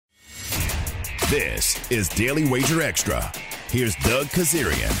This is Daily Wager Extra. Here's Doug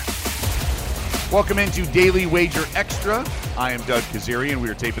Kazarian. Welcome into Daily Wager Extra. I am Doug Kazarian. We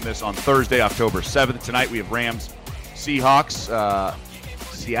are taping this on Thursday, October 7th. Tonight we have Rams, Seahawks,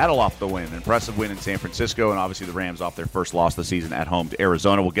 Seattle off the win. An impressive win in San Francisco, and obviously the Rams off their first loss of the season at home to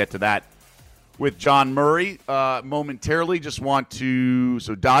Arizona. We'll get to that with John Murray momentarily.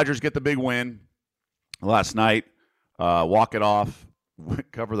 So Dodgers get the big win last night. Walk it off.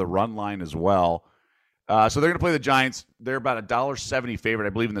 Cover the run line as well. So they're going to play the Giants. They're about a $1.70 favorite, I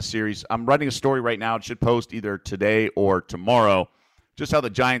believe, in the series. I'm writing a story right now. It should post either today or tomorrow. Just how the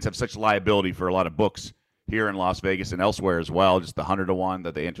Giants have such liability for a lot of books here in Las Vegas and elsewhere as well. Just the 100-1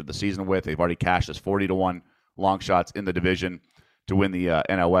 that they entered the season with. They've already cashed as 40-1 long shots in the division to win the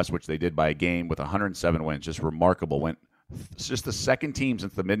NL West, which they did by a game with 107 wins. Just remarkable. It's just the second team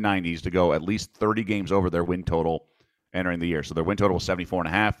since the mid-90s to go at least 30 games over their win total entering the year. So their win total was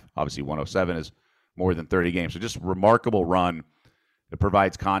 74.5. Obviously, 107 is more than 30 games. So just remarkable run that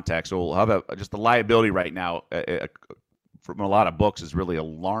provides context. So we'll have just the liability right now from a lot of books is really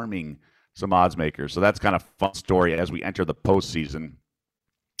alarming some odds makers. So that's kind of a fun story as we enter the postseason.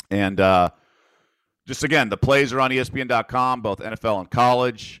 And just again, the plays are on ESPN.com, both NFL and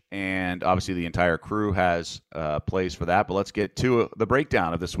college, and obviously the entire crew has plays for that. But let's get to the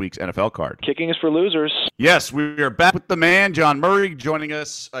breakdown of this week's NFL card. Kicking is for losers. Yes, we are back with the man, John Murray, joining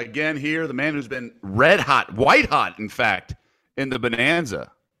us again here, the man who's been red hot, white hot, in fact, in the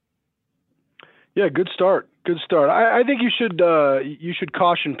Bonanza. Yeah, good start. Good start. I think you should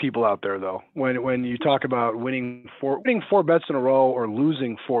caution people out there though when you talk about winning four bets in a row or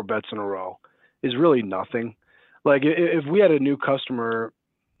losing 4 bets in a row is really nothing. Like if we had a new customer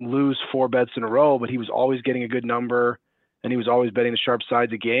lose 4 bets in a row, but he was always getting a good number and he was always betting the sharp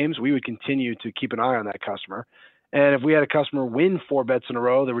sides of games, we would continue to keep an eye on that customer. And if we had a customer win 4 bets in a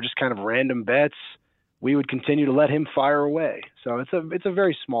row that were just kind of random bets, we would continue to let him fire away. So it's a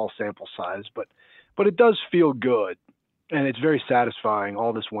very small sample size, but it does feel good, and it's very satisfying,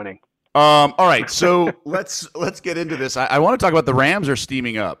 all this winning. All right, so let's get into this. I want to talk about the Rams are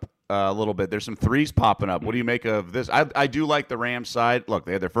steaming up a little bit. There's some threes popping up. What do you make of this? I do like the Rams side. Look,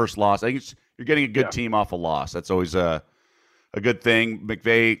 they had their first loss. I think you're getting a good team off a loss. That's always a good thing.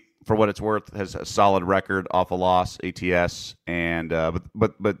 McVay, for what it's worth, has a solid record off a loss, ATS, and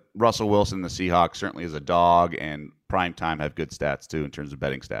but Russell Wilson, the Seahawks, certainly is a dog, and Primetime have good stats too in terms of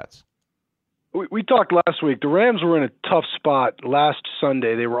betting stats. We talked last week. The Rams were in a tough spot last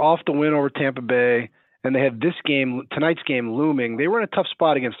Sunday. They were off the win over Tampa Bay, and they had tonight's game looming. They were in a tough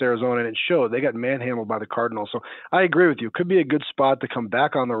spot against Arizona, and it showed. They got manhandled by the Cardinals. So I agree with you. Could be a good spot to come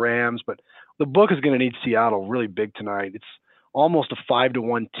back on the Rams, but the book is going to need Seattle really big tonight. It's almost a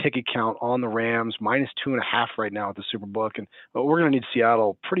 5-1 ticket count on the Rams, -2.5 right now at the Superbook, but we're going to need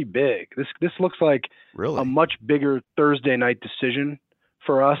Seattle pretty big. This looks like a much bigger Thursday night decision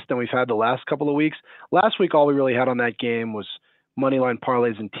for us than we've had the last couple of weeks. Last week, all we really had on that game was moneyline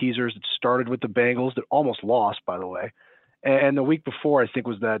parlays and teasers. It started with the Bengals that almost lost, by the way. And the week before, I think,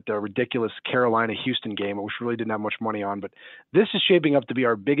 was that ridiculous Carolina-Houston game, which we really didn't have much money on. But this is shaping up to be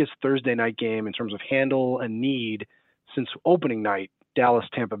our biggest Thursday night game in terms of handle and need since opening night,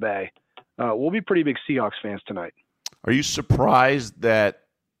 Dallas-Tampa Bay. We'll be pretty big Seahawks fans tonight. Are you surprised that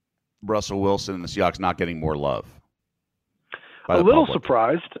Russell Wilson and the Seahawks not getting more love? A little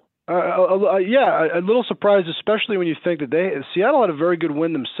surprised. A little surprised, especially when you think that Seattle had a very good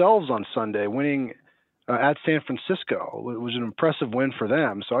win themselves on Sunday, winning at San Francisco. It was an impressive win for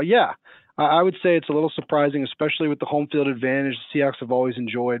them. So, I would say it's a little surprising, especially with the home field advantage the Seahawks have always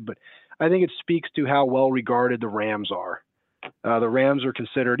enjoyed. But I think it speaks to how well regarded the Rams are. The Rams are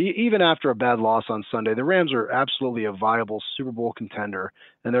considered, even after a bad loss on Sunday, the Rams are absolutely a viable Super Bowl contender,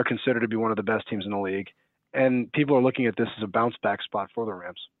 and they're considered to be one of the best teams in the league. And people are looking at this as a bounce-back spot for the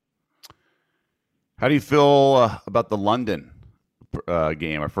Rams. How do you feel about the London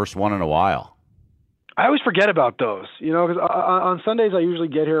game, our first one in a while? I always forget about those, because on Sundays I usually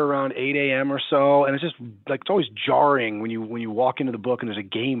get here around 8 a.m. or so, and it's just like it's always jarring when you walk into the book and there's a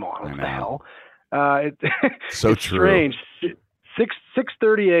game on. What the hell? So it's true. Strange.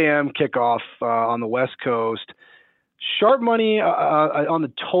 6:30 a.m. kickoff on the West Coast. Sharp money on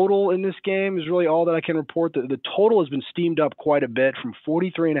the total in this game is really all that I can report. The total has been steamed up quite a bit from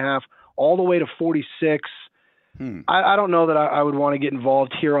 43.5 all the way to 46. I don't know that I would want to get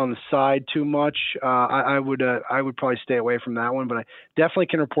involved here on the side too much. I would probably stay away from that one, but I definitely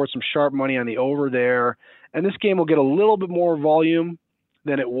can report some sharp money on the over there. And this game will get a little bit more volume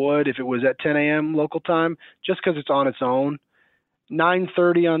than it would if it was at 10 a.m. local time, just because it's on its own.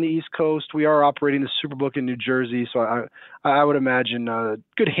 9:30 on the East Coast. We are operating the Superbook in New Jersey, so I would imagine a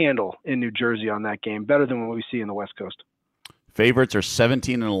good handle in New Jersey on that game, better than what we see in the West Coast. Favorites are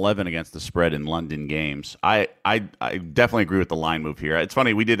 17 and 11 against the spread in London games. I definitely agree with the line move here. It's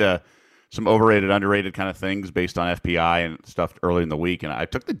funny, we did some overrated, underrated kind of things based on FPI and stuff early in the week, and I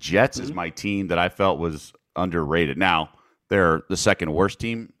took the Jets as my team that I felt was underrated. Now, they're the second worst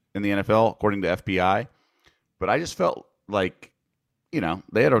team in the NFL, according to FPI, but I just felt like,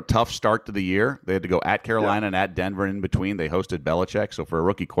 they had a tough start to the year. They had to go at Carolina and at Denver, and in between they hosted Belichick, so for a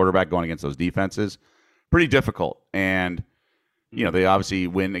rookie quarterback going against those defenses, pretty difficult. And they obviously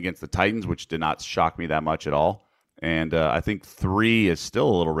win against the Titans, which did not shock me that much at all. And I think 3 is still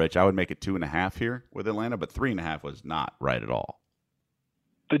a little rich. I would make it 2.5 here with Atlanta, but 3.5 was not right at all.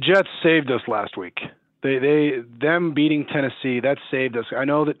 The Jets saved us last week. Them beating Tennessee, that saved us. I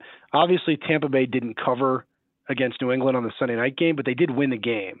know that obviously Tampa Bay didn't cover against New England on the Sunday night game, but they did win the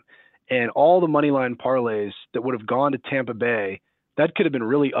game. And all the money line parlays that would have gone to Tampa Bay, that could have been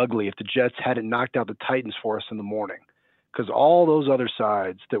really ugly if the Jets hadn't knocked out the Titans for us in the morning. Because all those other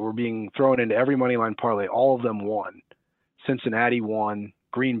sides that were being thrown into every money line parlay, all of them won. Cincinnati won.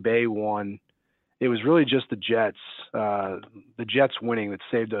 Green Bay won. It was really just the Jets winning that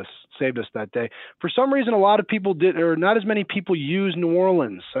saved us that day. For some reason, a lot of people did, or not as many people used New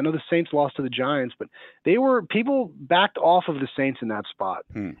Orleans. I know the Saints lost to the Giants, but people backed off of the Saints in that spot.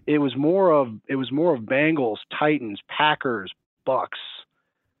 It was more of Bengals, Titans, Packers, Bucks.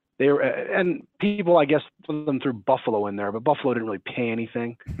 And people, I guess, put them through Buffalo in there, but Buffalo didn't really pay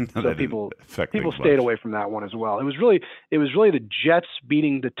anything, so people stayed away from that one as well. It was really the Jets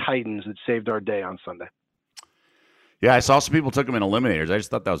beating the Titans that saved our day on Sunday. Yeah, I saw some people took them in eliminators. I just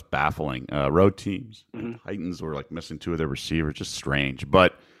thought that was baffling. Road teams, Titans were like missing 2 of their receivers, just strange.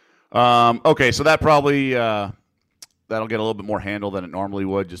 But okay, so that probably that'll get a little bit more handle than it normally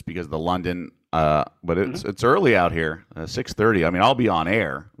would, just because of the London. But it's early out here, 6:30. I mean, I'll be on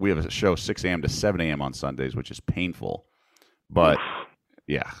air. We have a show 6 a.m. to 7 a.m. on Sundays, which is painful. But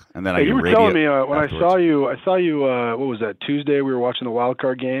yeah, and then you were telling me when afterwards. I saw you. What was that, Tuesday? We were watching the wild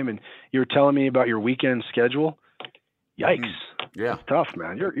card game, and you were telling me about your weekend schedule. Yikes! Yeah, it's tough,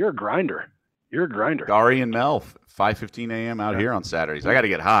 man. You're a grinder. You're a grinder. Dari and Mel, 5:15 a.m. out here on Saturdays. I got to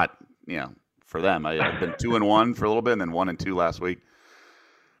get hot. For them, I've been 2-1 for a little bit, and then 1-2 last week.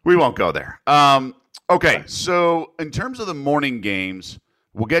 We won't go there. Okay, so in terms of the morning games,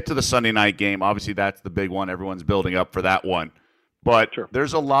 we'll get to the Sunday night game. Obviously, that's the big one. Everyone's building up for that one. But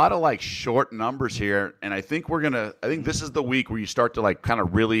there's a lot of short numbers here, and I think this is the week where you start to kind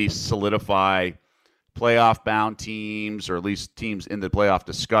of really solidify playoff-bound teams, or at least teams in the playoff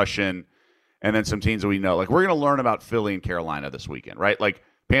discussion, and then some teams that we know. We're going to learn about Philly and Carolina this weekend, right?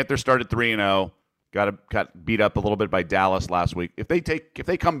 Panthers started 3-0. Got beat up a little bit by Dallas last week. If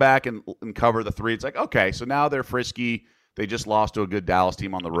they come back and cover the 3, it's okay, so now they're frisky. They just lost to a good Dallas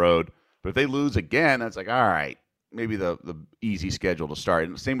team on the road. But if they lose again, it's all right, maybe the easy schedule to start.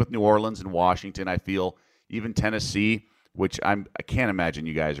 And same with New Orleans and Washington. I feel even Tennessee, which I can't imagine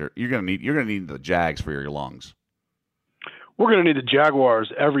you guys you're gonna need the Jags for your lungs. We're going to need the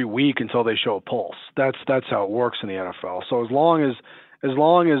Jaguars every week until they show a pulse. That's how it works in the NFL. So as long as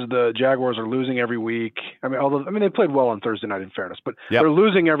the Jaguars are losing every week, they played well on Thursday night in fairness, but they're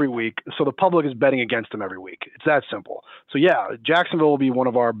losing every week, so the public is betting against them every week. It's that simple. So yeah, Jacksonville will be one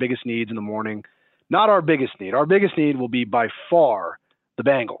of our biggest needs in the morning. Not our biggest need. Our biggest need will be by far the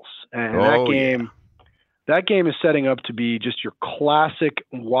Bengals. And that game is setting up to be just your classic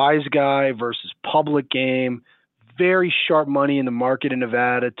wise guy versus public game. Very sharp money in the market in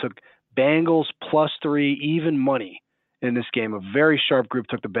Nevada. Took Bengals +3 even money in this game. A very sharp group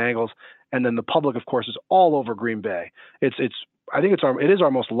took the Bengals, and then the public, of course, is all over Green Bay. It is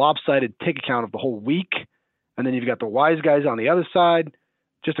our most lopsided ticket count of the whole week, and then you've got the wise guys on the other side.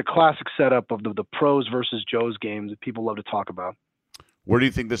 Just a classic setup of the pros versus Joes games that people love to talk about. Where do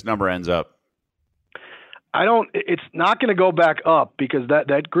you think this number ends up? It's not going to go back up, because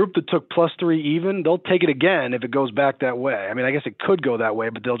that group that took +3 even, they'll take it again if it goes back that way. I guess it could go that way,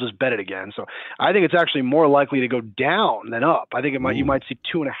 but they'll just bet it again. So I think it's actually more likely to go down than up. I think you might see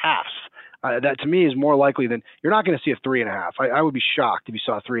 2.5. That to me is more likely than, you're not going to see a 3.5. I would be shocked if you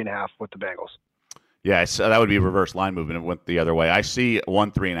saw a 3.5 with the Bengals. Yeah, so that would be a reverse line movement. It went the other way. I see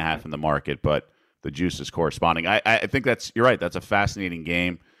 3.5 in the market, but the juice is corresponding. I think you're right. That's a fascinating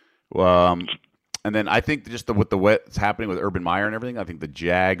game. And then I think just with what's happening with Urban Meyer and everything, I think the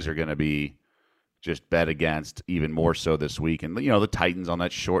Jags are going to be just bet against even more so this week. And, the Titans on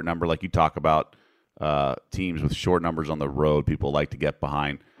that short number, like you talk about, teams with short numbers on the road, people like to get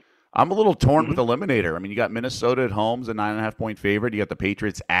behind. I'm a little torn with Eliminator. I mean, you got Minnesota at home as a 9.5-point favorite. You got the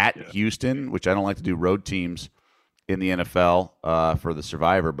Patriots at Houston, which I don't like to do road teams in the NFL for the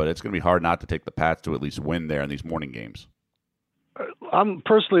Survivor, but it's going to be hard not to take the Pats to at least win there in these morning games. I'm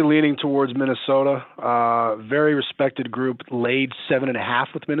personally leaning towards Minnesota. Very respected group laid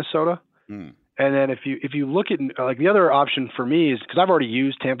 7.5 with Minnesota. And then if you look at like the other option for me is because I've already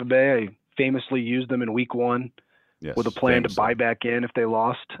used Tampa Bay. I famously used them in Week 1 with a plan to buy back in if they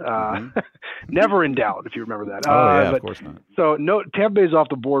lost. Never in doubt, if you remember that. Of course not. So no, Tampa Bay's off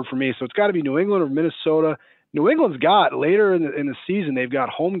the board for me. So it's got to be New England or Minnesota. New England's got later in the season they've got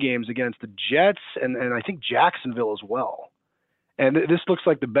home games against the Jets and I think Jacksonville as well. And this looks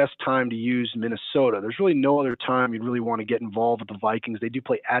like the best time to use Minnesota. There's really no other time you'd really want to get involved with the Vikings. They do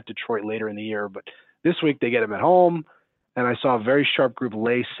play at Detroit later in the year, but this week they get them at home. And I saw a very sharp group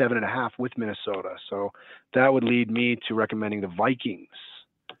lay 7.5 with Minnesota. So that would lead me to recommending the Vikings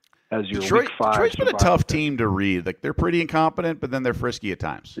as your Week 5. Detroit's been a tough team to read. Like they're pretty incompetent, but then they're frisky at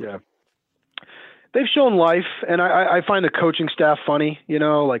times. Yeah. They've shown life, and I find the coaching staff funny.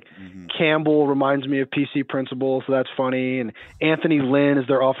 Like Campbell reminds me of PC Principal, so that's funny. And Anthony Lynn is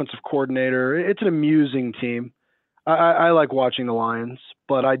their offensive coordinator. It's an amusing team. I like watching the Lions,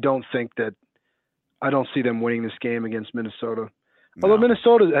 but I don't see them winning this game against Minnesota. No. Although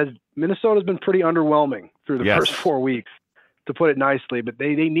Minnesota's been pretty underwhelming through the first 4 weeks, to put it nicely. But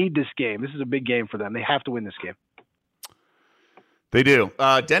they need this game. This is a big game for them. They have to win this game. They do.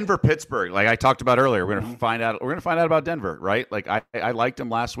 Denver, Pittsburgh, like I talked about earlier, we're going to find out. We're going to find out about Denver, right? Like I liked them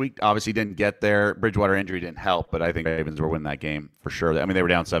last week. Obviously, didn't get there. Bridgewater injury didn't help, but I think Ravens will win that game for sure. I mean, they were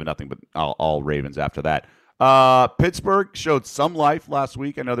down 7-0, but all Ravens after that. Pittsburgh showed some life last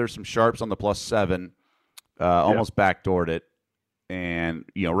week. I know there's some sharps on the +7, almost backdoored it, and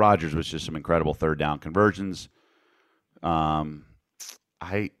Rodgers was just some incredible third down conversions. I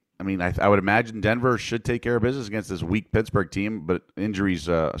would imagine Denver should take care of business against this weak Pittsburgh team, but injuries,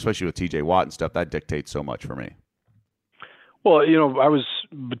 especially with T.J. Watt and stuff, that dictates so much for me. Well, I was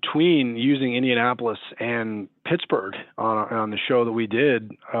between using Indianapolis and Pittsburgh on the show that we did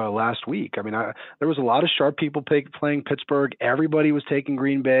last week. I mean, there was a lot of sharp people playing Pittsburgh. Everybody was taking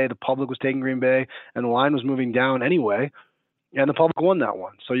Green Bay. The public was taking Green Bay, and the line was moving down anyway. And the public won that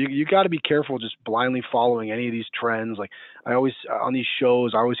one. So you got to be careful just blindly following any of these trends. Like on these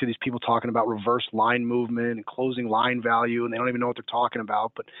shows, I always hear these people talking about reverse line movement and closing line value, and they don't even know what they're talking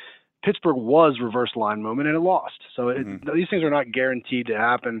about. But Pittsburgh was reverse line movement, and it lost. So these things are not guaranteed to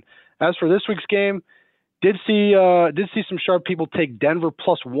happen. As for this week's game, did see some sharp people take Denver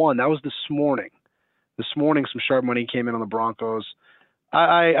 +1. That was this morning. This morning, some sharp money came in on the Broncos.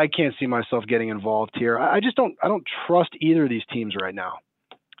 I can't see myself getting involved here. I don't trust either of these teams right now,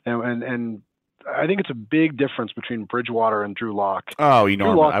 and I think it's a big difference between Bridgewater and Drew Lock. Oh,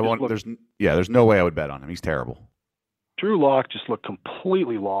 I won't. There's no way I would bet on him. He's terrible. Drew Lock just looked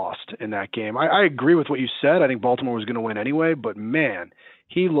completely lost in that game. I agree with what you said. I think Baltimore was going to win anyway, but man,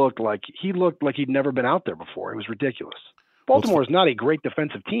 he looked like he'd never been out there before. It was ridiculous. Baltimore is not a great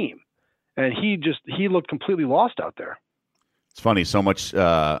defensive team, and he looked completely lost out there. It's funny, so much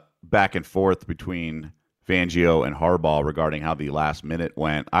back and forth between Fangio and Harbaugh regarding how the last minute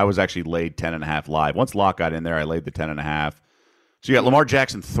went. I was actually laid 10.5 live. Once Locke got in there, I laid the 10.5. So you got Lamar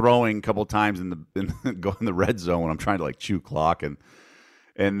Jackson throwing a couple of times in the red zone when I'm trying to chew clock, and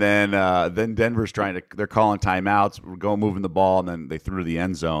then Denver's they're calling timeouts, we're moving the ball, and then they threw to the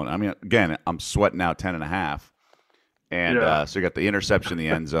end zone. I mean, again, I'm sweating out 10.5. And so you got the interception in the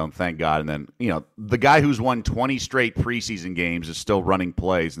end zone, thank God. And then, the guy who's won 20 straight preseason games is still running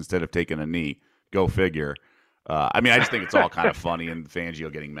plays instead of taking a knee. Go figure. I just think it's all kind of funny, and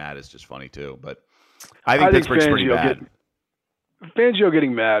Fangio getting mad is just funny too. But I think Pittsburgh's pretty bad. Fangio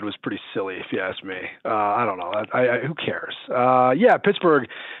getting mad was pretty silly, if you ask me. I don't know. Who cares? Pittsburgh.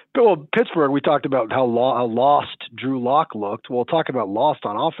 Well, Pittsburgh, we talked about how lost Drew Lock looked. We'll talk about lost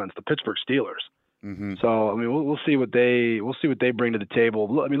on offense, the Pittsburgh Steelers. Mm-hmm. So we'll see what they bring to the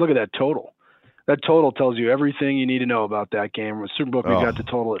table. Look at that total. That total tells you everything you need to know about that game. With Superbook, we got the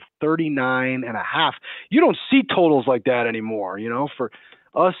total at 39.5. You don't see totals like that anymore. For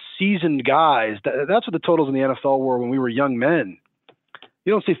us seasoned guys, that's what the totals in the NFL were when we were young men.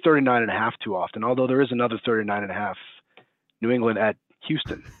 You don't see 39.5 too often. Although there is another 39.5, New England at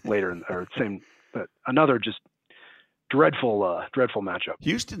Houston later, but another just dreadful matchup.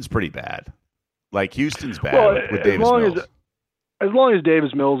 Houston's pretty bad. Houston's bad with Davis Mills. As long as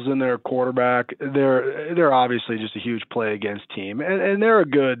Davis Mills is in their quarterback, they're obviously just a huge play against team, and they're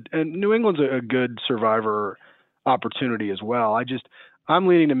and New England's a good survivor opportunity as well. I'm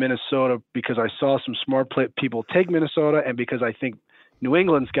leaning to Minnesota because I saw some smart people take Minnesota, and because I think New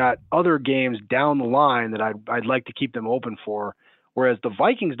England's got other games down the line that I'd like to keep them open for, whereas the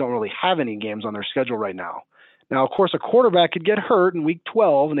Vikings don't really have any games on their schedule right now. Now, of course, a quarterback could get hurt in Week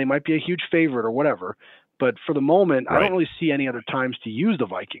 12, and they might be a huge favorite or whatever. But for the moment, Right. I don't really see any other times to use the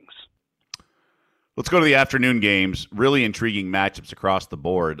Vikings. Let's go to the afternoon games. Really intriguing matchups across the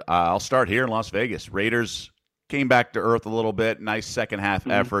board. I'll start here in Las Vegas. Raiders came back to earth a little bit. Nice second half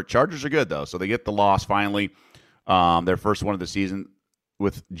effort. Chargers are good, though, so they get the loss finally. Their first one of the season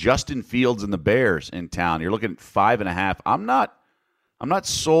with Justin Fields and the Bears in town. You're looking at 5.5. I'm not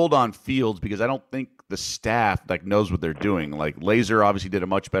sold on Fields because I don't think the staff knows what they're doing. Laser obviously did a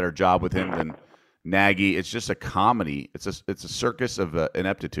much better job with him than Nagy. It's just a comedy. It's a circus of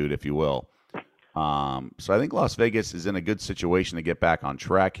ineptitude, if you will. So I think Las Vegas is in a good situation to get back on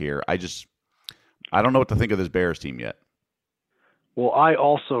track here. I don't know what to think of this Bears team yet. Well, I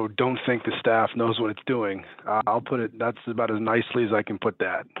also don't think the staff knows what it's doing. I'll put it, that's about as nicely as I can put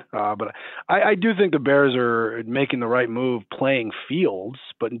that. But I do think the Bears are making the right move playing Fields,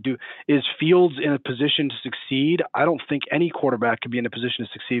 but is Fields in a position to succeed? I don't think any quarterback could be in a position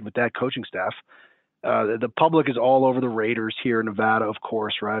to succeed with that coaching staff. The public is all over the Raiders here in Nevada, of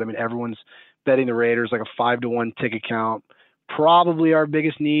course, right? I mean, everyone's betting the Raiders like a 5-1 ticket count. Probably our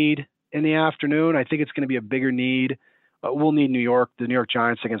biggest need in the afternoon. I think it's going to be a bigger need. We'll need the New York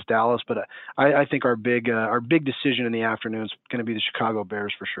Giants against Dallas, but I think our big decision in the afternoon is going to be the Chicago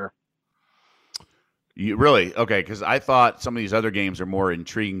Bears for sure. You really? Okay, because I thought some of these other games are more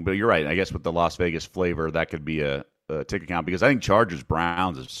intriguing, but you're right. I guess with the Las Vegas flavor, that could be a ticket count because I think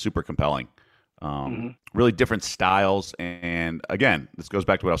Chargers-Browns is super compelling. Really different styles, and again, this goes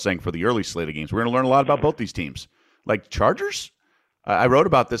back to what I was saying for the early slate of games. We're going to learn a lot about both these teams. Like Chargers, I wrote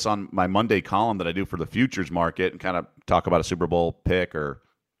about this on my Monday column that I do for the futures market and kind of talk about a Super Bowl pick or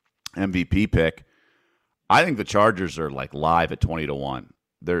MVP pick. I think the Chargers are live at 20-1.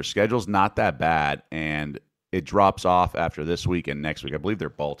 Their schedule's not that bad, and it drops off after this week and next week. I believe they're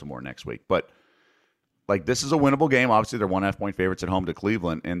Baltimore next week, but this is a winnable game. Obviously, they're 1.5 point favorites at home to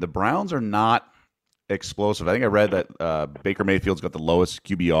Cleveland, and the Browns are not explosive. I think I read that Baker Mayfield's got the lowest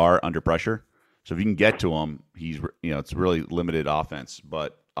QBR under pressure. So if you can get to him, it's really limited offense.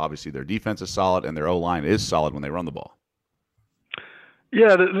 But obviously their defense is solid and their O-line is solid when they run the ball.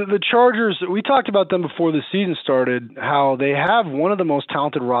 Yeah, the Chargers, we talked about them before the season started, how they have one of the most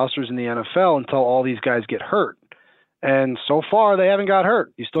talented rosters in the NFL until all these guys get hurt. And so far, they haven't got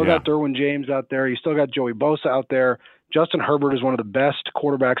hurt. You still got Derwin James out there. You still got Joey Bosa out there. Justin Herbert is one of the best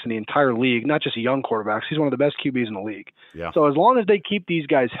quarterbacks in the entire league, not just young quarterbacks. He's one of the best QBs in the league. Yeah. So as long as they keep these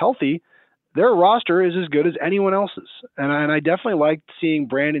guys healthy, their roster is as good as anyone else's. And I definitely liked seeing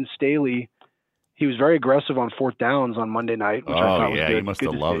Brandon Staley. He was very aggressive on fourth downs on Monday night, which I thought was good. You must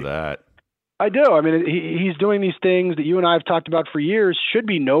have loved that. I do. I mean, he's doing these things that you and I have talked about for years, should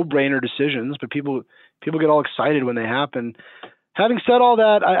be no-brainer decisions, but people get all excited when they happen. Having said all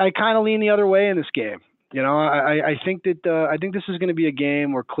that, I kind of lean the other way in this game. I think that I think this is going to be a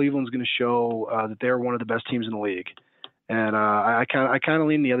game where Cleveland's going to show that they're one of the best teams in the league, and I kind of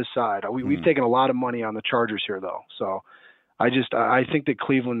lean the other side. We've taken a lot of money on the Chargers here, though, so I think that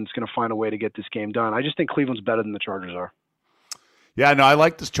Cleveland's going to find a way to get this game done. I just think Cleveland's better than the Chargers are. Yeah, no, I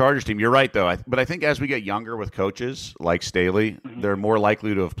like this Chargers team. You're right, though. But I think as we get younger with coaches like Staley, they're more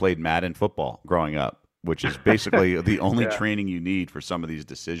likely to have played Madden football growing up, which is basically the only training you need for some of these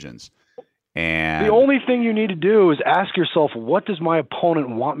decisions. And the only thing you need to do is ask yourself, what does my opponent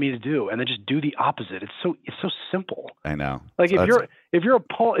want me to do? And then just do the opposite. It's so simple. I know. Like if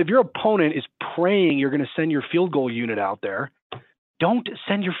your opponent is praying you're going to send your field goal unit out there, don't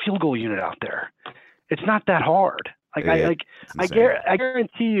send your field goal unit out there. It's not that hard. I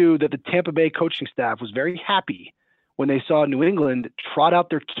guarantee you that the Tampa Bay coaching staff was very happy when they saw New England trot out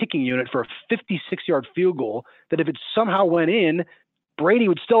their kicking unit for a 56-yard field goal, that if it somehow went in, Brady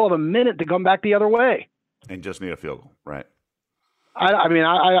would still have a minute to come back the other way. And just need a field goal, right? I mean,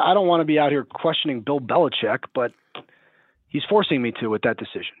 I don't want to be out here questioning Bill Belichick, but he's forcing me to with that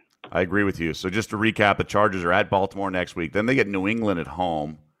decision. I agree with you. So just to recap, the Chargers are at Baltimore next week. Then they get New England at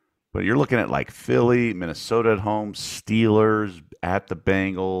home. But you're looking at Philly, Minnesota at home, Steelers at the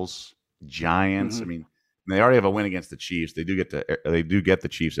Bengals, Giants. I mean, they already have a win against the Chiefs. They do get the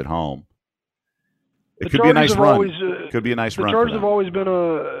Chiefs at home. It could be a nice run. Could be a nice run. The Chargers have always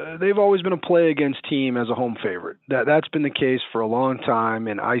been a play against team as a home favorite. That's been the case for a long time,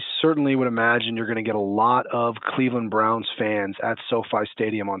 and I certainly would imagine you're going to get a lot of Cleveland Browns fans at SoFi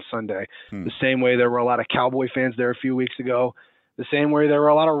Stadium on Sunday. The same way there were a lot of Cowboy fans there a few weeks ago. The same way there were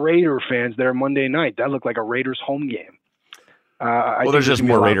a lot of Raider fans there Monday night. That looked like a Raiders home game. Well, there's just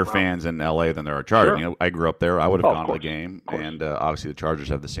more Raider fans in L.A. than there are Chargers. Sure. You know, I grew up there. I would have gone to the Course. game, and obviously the Chargers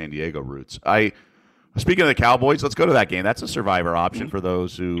have the San Diego roots. Speaking of the Cowboys, let's go to that game. That's a survivor option for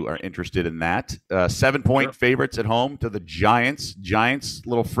those who are interested in that. 7-point favorites at home to the Giants. Giants, a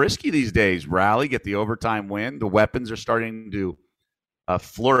little frisky these days. Rally, get the overtime win. The weapons are starting to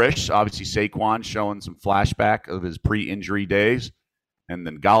flourish. Obviously, Saquon showing some flashback of his pre-injury days. And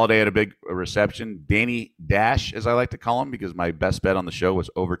then Galladay had a big reception. Danny Dash, as I like to call him, because my best bet on the show was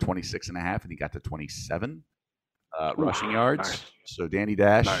over 26.5, and he got to 27 rushing yards. Nice. So Danny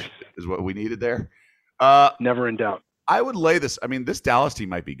Dash is what we needed there. Never in doubt. I would lay this. I mean, this Dallas team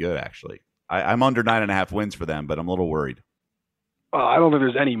might be good, actually. I'm under 9.5 wins for them, but I'm a little worried. I don't think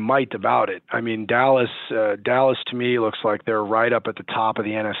there's any might about it. I mean, Dallas to me looks like they're right up at the top of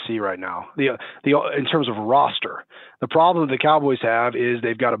the NFC right now. In terms of roster, the problem the Cowboys have is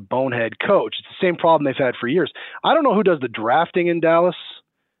they've got a bonehead coach. It's the same problem they've had for years. I don't know who does the drafting in Dallas,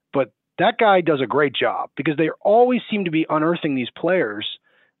 but that guy does a great job because they always seem to be unearthing these players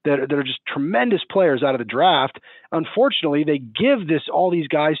that are just tremendous players out of the draft. Unfortunately, they give all these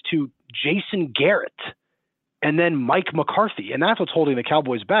guys to Jason Garrett and then Mike McCarthy, and that's what's holding the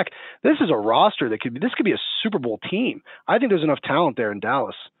Cowboys back. This is a roster that could be a Super Bowl team. I think there's enough talent there in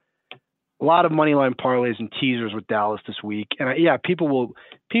Dallas. A lot of money line parlays and teasers with Dallas this week, and people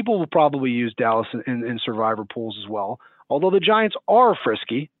will probably use Dallas in survivor pools as well. Although the Giants are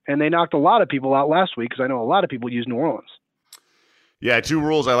frisky, and they knocked a lot of people out last week because I know a lot of people use New Orleans. Yeah, 2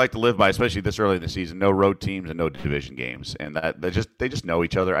 rules I like to live by, especially this early in the season: no road teams and no division games, and that they just know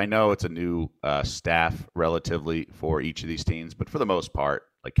each other. I know it's a new staff relatively for each of these teams, but for the most part,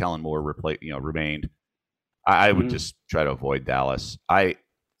 like Kellen Moore remained. I would just try to avoid Dallas.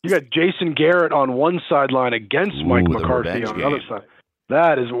 You got Jason Garrett on one sideline against Mike McCarthy on the other side.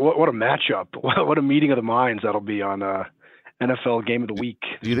 That is what a matchup! What a meeting of the minds that'll be on NFL Game of the Week.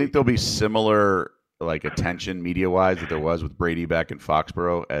 Do you think there'll be similar attention media-wise that there was with Brady back in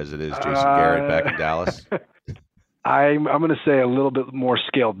Foxborough as it is Jason Garrett back in Dallas? I'm going to say a little bit more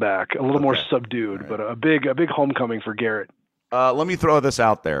scaled back, a little more subdued, but a big homecoming for Garrett. Let me throw this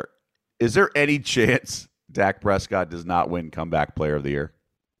out there. Is there any chance Dak Prescott does not win Comeback Player of the Year?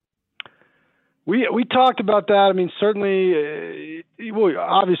 We talked about that. I mean, certainly,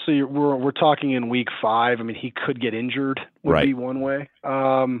 obviously, we're talking in week 5. I mean, he could get injured would be one way.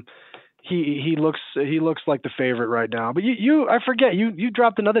 He looks like the favorite right now. But I forget you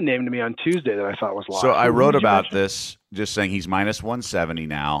dropped another name to me on Tuesday that I thought was locked. So I wrote about this, just saying he's minus 170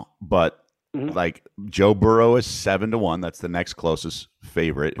 now, but Joe Burrow is 7-1. That's the next closest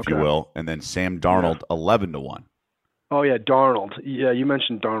favorite, if you will, and then Sam Darnold 11-1. Oh yeah, Darnold. Yeah, you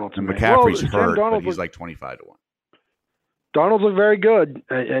mentioned Darnold to me. McCaffrey's hurt, but he's like 25-1. Darnold looked very good,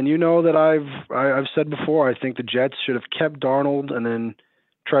 and you know that I've said before. I think the Jets should have kept Darnold and then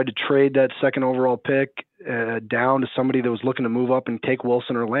tried to trade that second overall pick down to somebody that was looking to move up and take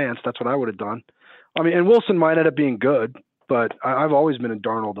Wilson or Lance. That's what I would have done. I mean, and Wilson might end up being good, but I've always been a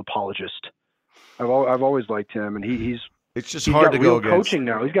Darnold apologist. I've always liked him, and he's hard to go against. Coaching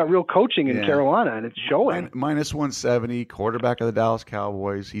now. He's got real coaching in Carolina, and it's showing. Minus 170, quarterback of the Dallas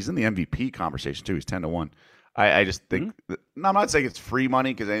Cowboys. He's in the MVP conversation too. He's 10-1. I just think. No, I'm not saying it's free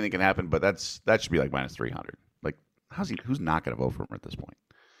money because anything can happen, but that should be like minus 300. Like, who's not going to vote for him at this point?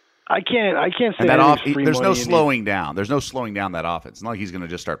 I can't say there's no slowing down. There's no slowing down that offense. It's not like he's going to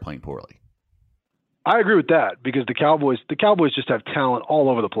just start playing poorly. I agree with that because the Cowboys just have talent all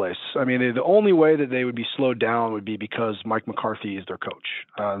over the place. I mean, the only way that they would be slowed down would be because Mike McCarthy is their coach.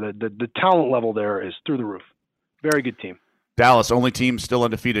 The talent level there is through the roof. Very good team. Dallas, only team still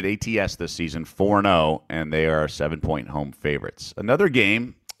undefeated ATS this season, 4-0, and they are 7-point home favorites. Another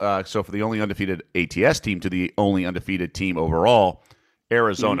game, so for the only undefeated ATS team to the only undefeated team overall,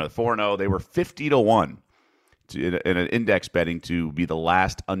 Arizona, 4-0. They were 50-1 in an index betting to be the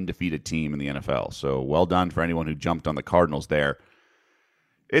last undefeated team in the NFL. So well done for anyone who jumped on the Cardinals there.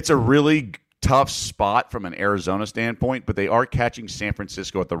 It's a really tough spot from an Arizona standpoint, but they are catching San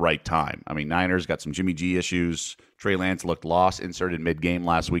Francisco at the right time. I mean, Niners got some Jimmy G issues. Trey Lance looked lost, inserted mid-game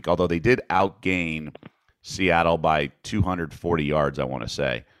last week, although they did outgain Seattle by 240 yards, I want to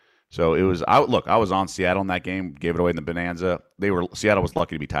say. So it was out. Look, I was on Seattle in that game, gave it away in the Bonanza. Seattle was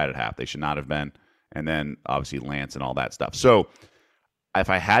lucky to be tied at half. They should not have been. And then obviously Lance and all that stuff. So if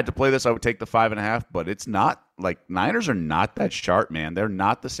I had to play this, I would take the 5.5. But it's not like Niners are not that sharp, man. They're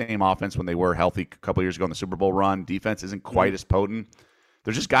not the same offense when they were healthy a couple of years ago in the Super Bowl run. Defense isn't quite as potent.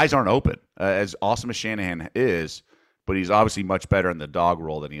 They're just guys aren't open. As awesome as Shanahan is, but he's obviously much better in the dog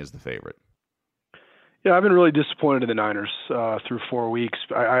role than he is the favorite. Yeah, I've been really disappointed in the Niners through 4 weeks.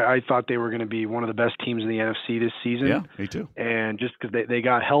 I thought they were going to be one of the best teams in the NFC this season. Yeah, me too. And just because they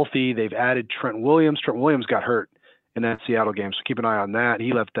got healthy, they've added Trent Williams. Trent Williams got hurt in that Seattle game, so keep an eye on that.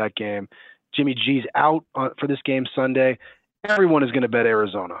 He left that game. Jimmy G's out for this game Sunday. Everyone is going to bet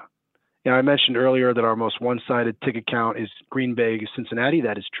Arizona. I mentioned earlier that our most one-sided ticket count is Green Bay, Cincinnati.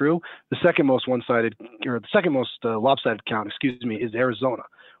 That is true. The second most lopsided count, is Arizona.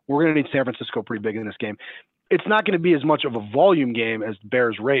 We're going to need San Francisco pretty big in this game. It's not going to be as much of a volume game as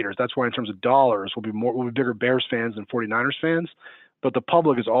Bears Raiders. That's why in terms of dollars, we'll be bigger Bears fans than 49ers fans. But the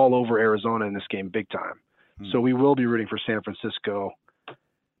public is all over Arizona in this game big time. So we will be rooting for San Francisco.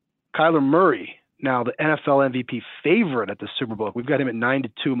 Kyler Murray, now the NFL MVP favorite at the Superbook. We've got him at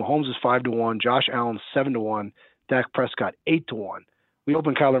 9-2. Mahomes is 5-1. Josh Allen 7-1. Dak Prescott 8-1. We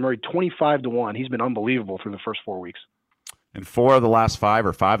opened Kyler Murray 25-1. He's been unbelievable through the first 4 weeks. And 4 of the last 5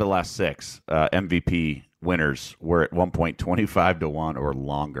 or 5 of the last 6 MVP winners were at one point 25-1 or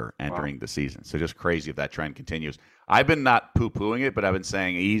longer entering the season. So just crazy if that trend continues. I've been not poo-pooing it, but I've been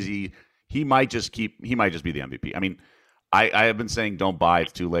saying easy. He might just be the MVP. I mean, I have been saying don't buy.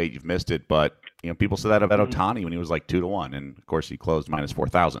 It's too late. You've missed it. But people said that about Ohtani when he was like 2-1, and of course he closed minus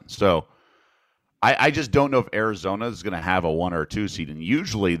 4,000. So I just don't know if Arizona is going to have a 1 or 2 seed, and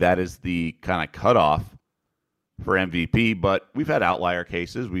usually that is the kind of cutoff for MVP. But we've had outlier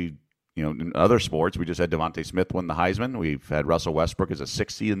cases. In other sports, we just had Devontae Smith win the Heisman. We've had Russell Westbrook as a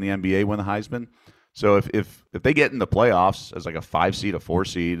 6 seed in the NBA win the Heisman. So if they get in the playoffs as like a 5 seed, a 4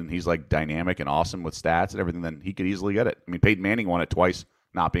 seed, and he's like dynamic and awesome with stats and everything, then he could easily get it. I mean, Peyton Manning won it twice,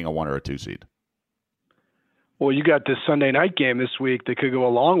 not being a 1 or a 2 seed. Well, you got this Sunday night game this week that could go a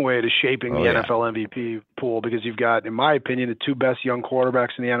long way to shaping the NFL MVP pool, because you've got, in my opinion, the 2 best young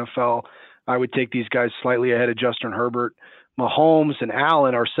quarterbacks in the NFL. I would take these guys slightly ahead of Justin Herbert. Mahomes and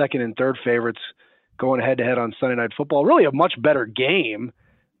Allen are second and third favorites going head-to-head on Sunday Night Football. Really a much better game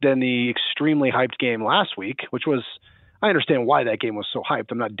than the extremely hyped game last week, which was, I understand why that game was so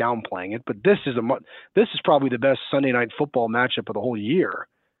hyped. I'm not downplaying it, but this is probably the best Sunday Night Football matchup of the whole year.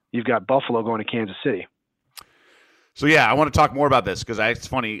 You've got Buffalo going to Kansas City. So yeah, I want to talk more about this because it's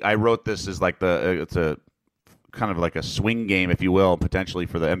funny. I wrote this as like it's a kind of like a swing game, if you will, potentially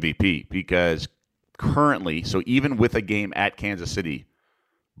for the MVP, because currently, so even with a game at Kansas City,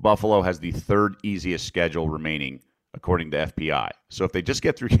 Buffalo has the 3rd easiest schedule remaining according to FPI. So if they just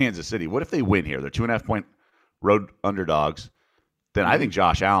get through Kansas City, what if they win here? They're 2.5-point road underdogs. Then I think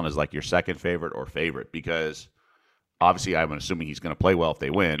Josh Allen is like your second favorite or favorite, because obviously I'm assuming he's going to play well if they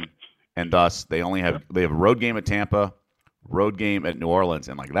win. And thus they have a road game at Tampa, road game at New Orleans,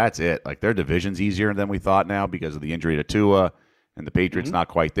 and like that's it. Like their division's easier than we thought now because of the injury to Tua, and the Patriots not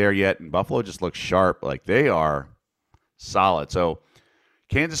quite there yet. And Buffalo just looks sharp. Like they are solid. So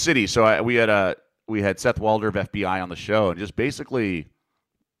Kansas City. So we had Seth Walder of FBI on the show, and just basically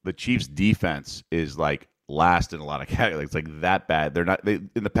the Chiefs' defense is like last in a lot of categories. It's like that bad. In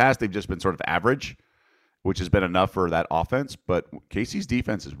the past they've just been sort of average, which has been enough for that offense. But KC's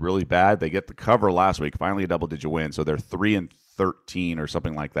defense is really bad. They get the cover last week, finally a double-digit win. So they're 3-13 or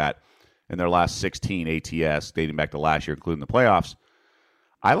something like that in their last 16 ATS dating back to last year, including the playoffs.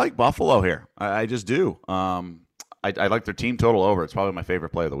 I like Buffalo here. I just do. I like their team total over. It's probably my favorite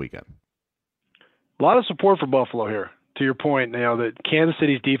play of the weekend. A lot of support for Buffalo here. To your point, that Kansas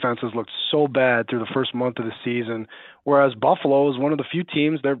City's defense has looked so bad through the first month of the season, whereas Buffalo is one of the few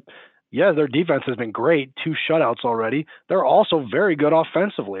teams. Their defense has been great, 2 shutouts already. They're also very good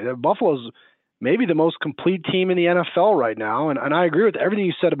offensively. Buffalo's maybe the most complete team in the NFL right now, and I agree with everything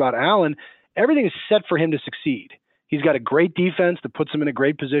you said about Allen. Everything is set for him to succeed. He's got a great defense that puts him in a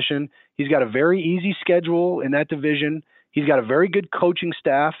great position. He's got a very easy schedule in that division. He's got a very good coaching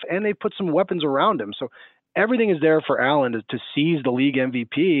staff, and they put some weapons around him. So everything is there for Allen to seize the league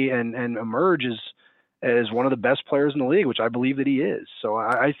MVP and emerge as one of the best players in the league, which I believe that he is. So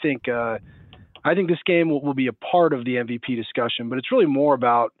I think this game will be a part of the MVP discussion, but it's really more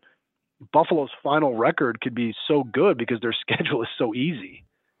about Buffalo's final record could be so good because their schedule is so easy,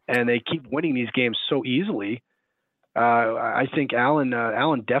 and they keep winning these games so easily. I think Allen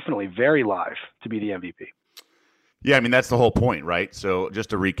definitely very live to be the MVP. Yeah, I mean, that's the whole point, right? So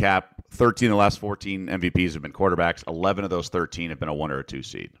just to recap, 13 of the last 14 MVPs have been quarterbacks. 11 of those 13 have been a 1 or a 2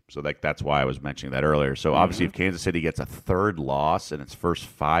 seed. So that's why I was mentioning that earlier. So obviously if Kansas City gets a 3rd loss in its first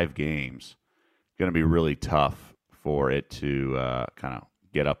 5 games, it's going to be really tough for it to kind of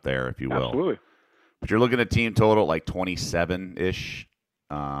get up there, if you will. Absolutely. But you're looking at team total like 27-ish.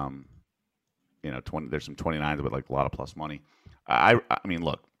 20. There's some 29s, but like a lot of plus money. I mean,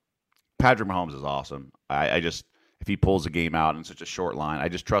 look, Patrick Mahomes is awesome. if he pulls a game out in such a short line. I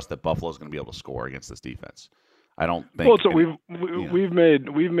just trust that Buffalo's going to be able to score against this defense. I don't think. Well, so we've made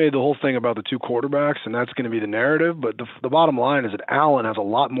the whole thing about the two quarterbacks, and that's going to be the narrative. But the bottom line is that Allen has a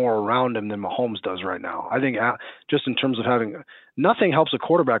lot more around him than Mahomes does right now. I think just in terms of nothing helps a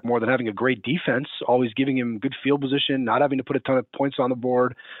quarterback more than having a great defense, always giving him good field position, not having to put a ton of points on the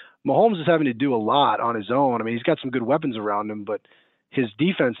board. Mahomes is having to do a lot on his own. I mean, he's got some good weapons around him, but his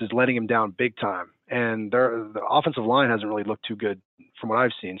defense is letting him down big time, and the offensive line hasn't really looked too good from what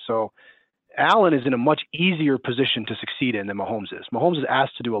I've seen. So Allen is in a much easier position to succeed in than Mahomes is. Mahomes is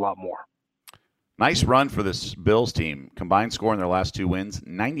asked to do a lot more. Nice run for this Bills team. Combined score in their last 2 wins,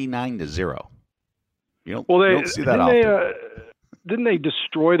 99-0. You don't see that often. Didn't they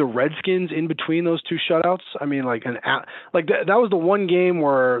destroy the Redskins in between those two shutouts? I mean, that was the one game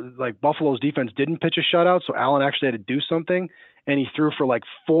where Buffalo's defense didn't pitch a shutout, so Allen actually had to do something, and he threw for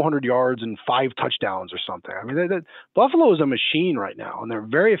 400 yards and 5 touchdowns or something. I mean, Buffalo is a machine right now, and they're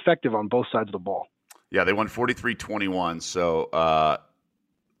very effective on both sides of the ball. Yeah, they won 43-21. So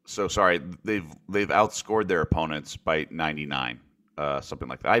sorry, they've outscored their opponents by 99, something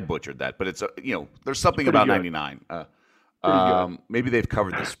like that. I butchered that, but it's there's something about good. 99. Maybe they've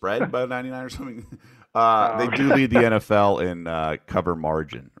covered the spread by 99 or something. They do lead the NFL in cover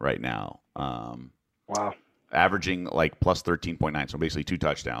margin right now. Wow. Averaging plus 13.9, so basically 2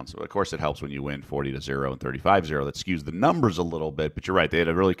 touchdowns. So of course, it helps when you win 40-0 and 35-0. That skews the numbers a little bit, but you're right. They had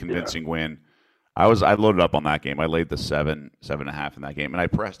a really convincing win. I loaded up on that game. I laid the 7.5 in that game, and I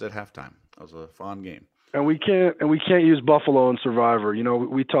pressed at halftime. That was a fun game. And we can't use Buffalo and Survivor.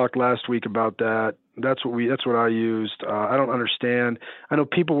 We talked last week about that. That's what I used. I don't understand. I know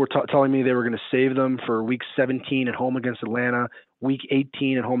people were telling me they were going to save them for week 17 at home against Atlanta, week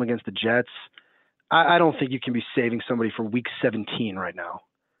 18 at home against the Jets. I don't think you can be saving somebody for week 17 right now.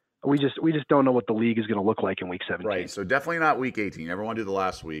 We just don't know what the league is going to look like in week 17. Right. So definitely not week 18. Never want to do the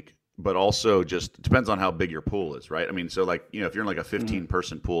last week, but also just depends on how big your pool is, right? I mean, so if you're in a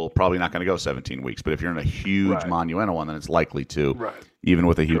 15-person pool, probably not going to go 17 weeks. But if you're in a huge monumental one, then it's likely to, even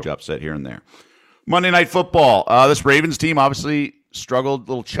with a huge upset here and there. Monday Night Football. This Ravens team obviously struggled,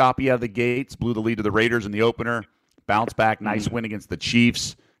 a little choppy out of the gates, blew the lead to the Raiders in the opener, bounced back, nice win against the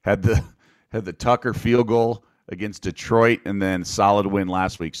Chiefs, had the Tucker field goal against Detroit, and then solid win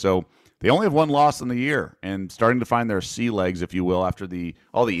last week. So they only have one loss in the year and starting to find their sea legs, if you will, after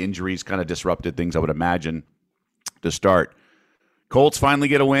all the injuries kind of disrupted things, I would imagine, to start. Colts finally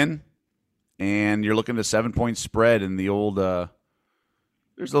get a win, and you're looking at a 7-point spread in the old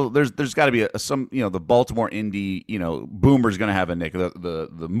there's got to be the Baltimore Indy, Boomer's going to have a nick,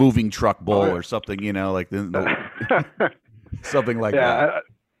 the moving truck bowl or something, something like that.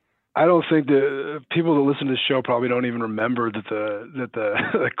 I don't think the people that listen to the show probably don't even remember that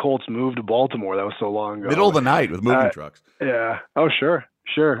the Colts moved to Baltimore. That was so long ago. Middle of the night with moving trucks. Yeah. Oh, sure.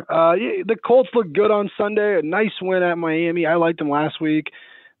 The Colts looked good on Sunday. A nice win at Miami. I liked them last week.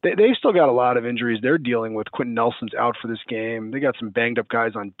 They still got a lot of injuries they're dealing with. Quentin Nelson's out for this game. They got some banged up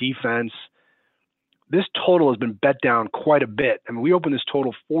guys on defense. This total has been bet down quite a bit. I mean, we opened this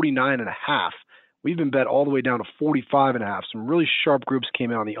total 49.5. We've been bet all the way down to 45.5. Some really sharp groups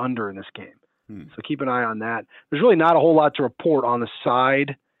came out on the under in this game. So keep an eye on that. There's really not a whole lot to report on the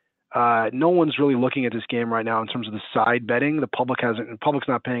side. No one's really looking at this game right now in terms of the side betting. The public's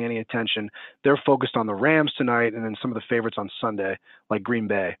not paying any attention. They're focused on the Rams tonight and then some of the favorites on Sunday, like Green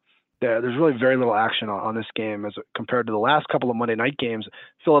Bay. There's really very little action on this game as compared to the last couple of Monday night games,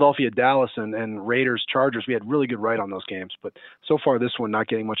 Philadelphia, Dallas, and Raiders, Chargers. We had really good right on those games, but so far this one not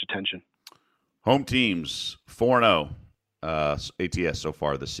getting much attention. Home teams, 4-0 ATS so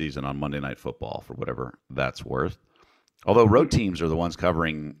far this season on Monday Night Football, for whatever that's worth. Although road teams are the ones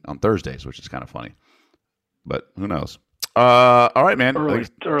covering on Thursdays, which is kind of funny. But who knows? All right, man. Early.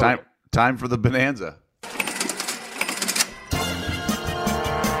 Time for the bonanza.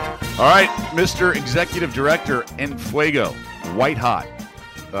 All right, Mr. Executive Director Enfuego, white hot,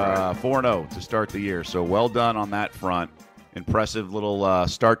 4-0 to start the year. So well done on that front. Impressive little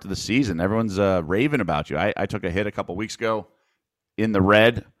start to the season. Everyone's raving about you. I took a hit a couple weeks ago in the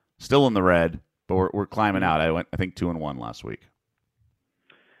red, still in the red, but we're climbing out. I think 2-1 last week.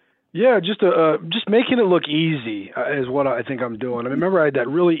 Yeah, just making it look easy is what I think I'm doing. I remember I had that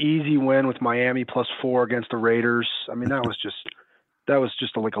really easy win with Miami +4 against the Raiders. I mean, that was just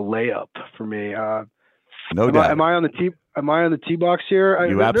like a layup for me. No doubt. Am I on the tee box here?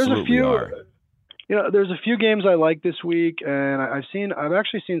 You absolutely are. There's a few games I like this week, and I've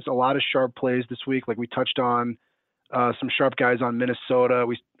actually seen a lot of sharp plays this week. Like we touched on some sharp guys on Minnesota.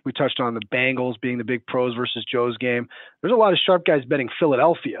 We touched on the Bengals being the big pros versus Joe's game. There's a lot of sharp guys betting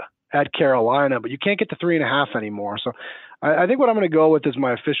Philadelphia at Carolina, but you can't get to 3.5 anymore. So I think what I'm going to go with as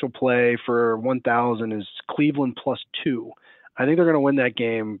my official play for 1,000 is Cleveland +2. I think they're going to win that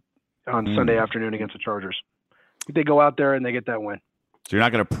game on Sunday afternoon against the Chargers. They go out there and they get that win. So you're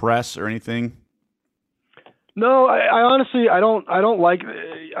not going to press or anything? No, I honestly I don't like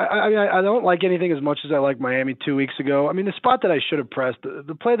anything as much as I liked Miami 2 weeks ago. I mean, the spot that I should have pressed,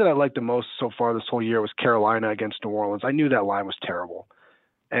 the play that I liked the most so far this whole year was Carolina against New Orleans. I knew that line was terrible,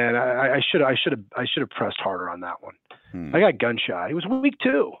 and I should have pressed harder on that one. I got gun shy. It was week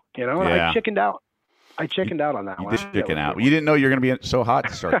 2, and I chickened out. I chickened out on that one. You did chicken out. You didn't know you were going to be so hot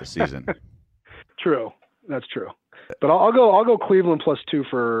to start the season. True, that's true. But I'll go Cleveland +2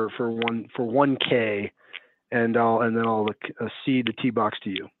 for 1K. And then I'll cede the T-box to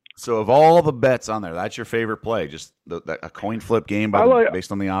you. So of all the bets on there, that's your favorite play? Just a coin flip game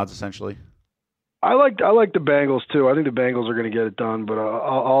based on the odds, essentially. I like the Bengals too. I think the Bengals are going to get it done, but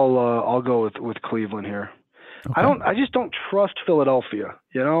I'll go with Cleveland here. Okay. I just don't trust Philadelphia.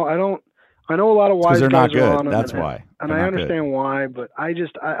 I know a lot of wise guys not good. are on them. That's why. And I understand why, but I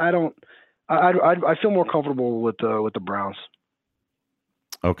don't. I feel more comfortable with the Browns.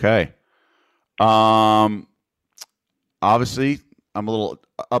 Okay. Obviously, I'm a little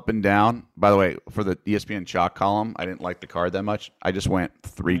up and down. By the way, for the ESPN chalk column, I didn't like the card that much. I just went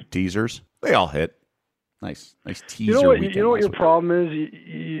 3 teasers. They all hit. Nice teaser. You know what your problem is?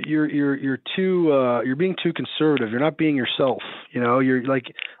 You're being too conservative. You're not being yourself. You're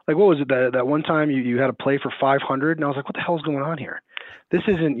like what was it that one time you had a play for 500, and I was like, what the hell is going on here? This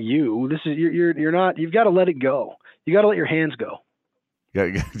isn't you. This is you're not. You've got to let it go. You got to let your hands go.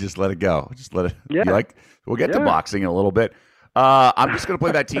 You just let it go. Just let it. Yeah. We'll get to boxing in a little bit. I'm just going to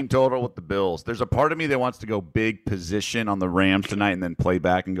play that team total with the Bills. There's a part of me that wants to go big position on the Rams tonight and then play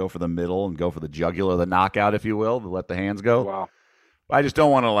back and go for the middle and go for the jugular, the knockout, if you will, to let the hands go. Wow. I just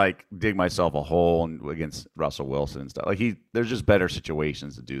don't want to dig myself a hole against Russell Wilson and stuff. There's just better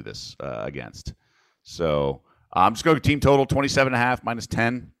situations to do this against. So I'm just going to team total 27.5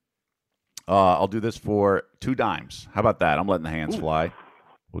 -10. I'll do this for 2 dimes. How about that? I'm letting the hands fly.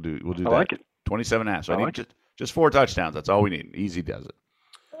 We'll do that. I like it. 27.5. So I need just 4 touchdowns. That's all we need. Easy does it.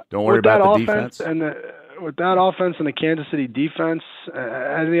 Don't worry about the defense. And with that offense and the Kansas City defense,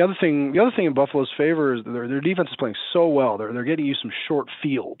 and the other thing in Buffalo's favor is their defense is playing so well. They're getting you some short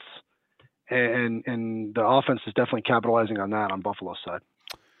fields, and the offense is definitely capitalizing on that on Buffalo's side.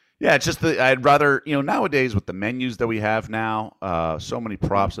 Yeah, it's just I'd rather, nowadays with the menus that we have now, so many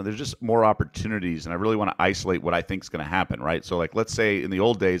props, and there's just more opportunities, and I really want to isolate what I think is going to happen, right? So, let's say in the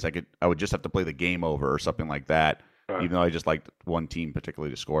old days, I would just have to play the game over or something like that, even though I just liked one team particularly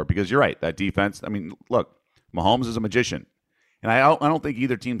to score. Because you're right, that defense, I mean, look, Mahomes is a magician, and I don't think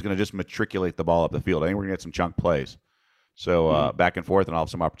either team's going to just matriculate the ball up the field. I think we're going to get some chunk plays. So, back and forth, and I'll have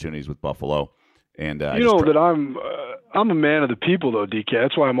some opportunities with Buffalo. And I'm a man of the people, though, DK.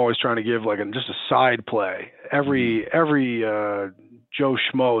 That's why I'm always trying to give just a side play. Every Joe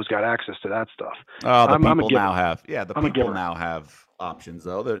Schmo's got access to that stuff. The people now have. Yeah, the people now have options,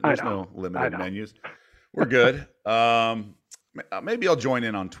 though. There's no limited menus. We're good. Maybe I'll join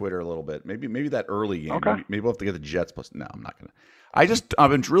in on Twitter a little bit. Maybe that early game. Okay. Maybe we'll have to get the Jets plus. No, I'm not gonna. I've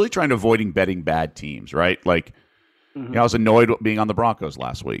been really trying to avoiding betting bad teams. Right, I was annoyed being on the Broncos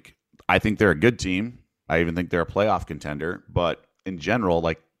last week. I think they're a good team. I even think they're a playoff contender, but in general,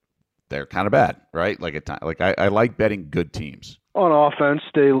 they're kind of bad, right? I like betting good teams. On offense,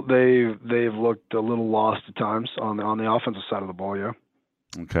 they've looked a little lost at times on the offensive side of the ball. Yeah.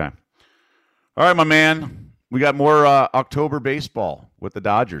 Okay. All right, my man. We got more October baseball with the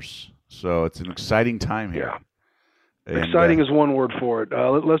Dodgers, so it's an exciting time here. Yeah. And, exciting is one word for it.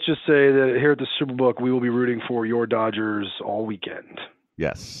 Let's just say that here at the Superbook, we will be rooting for your Dodgers all weekend.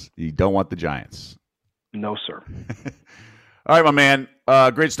 Yes, you don't want the Giants. No, sir. All right, my man.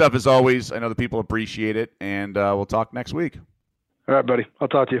 Great stuff as always. I know the people appreciate it, and we'll talk next week. All right, buddy. I'll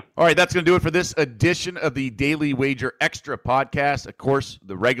talk to you. All right, that's going to do it for this edition of the Daily Wager Extra podcast. Of course,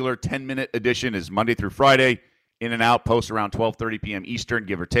 the regular 10-minute edition is Monday through Friday, in and out, post around 12:30 p.m. Eastern,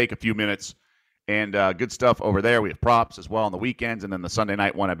 give or take a few minutes. And good stuff over there. We have props as well on the weekends, and then the Sunday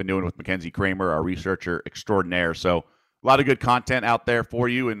night one I've been doing with Mackenzie Kramer, our researcher extraordinaire. So a lot of good content out there for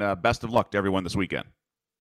you, and best of luck to everyone this weekend.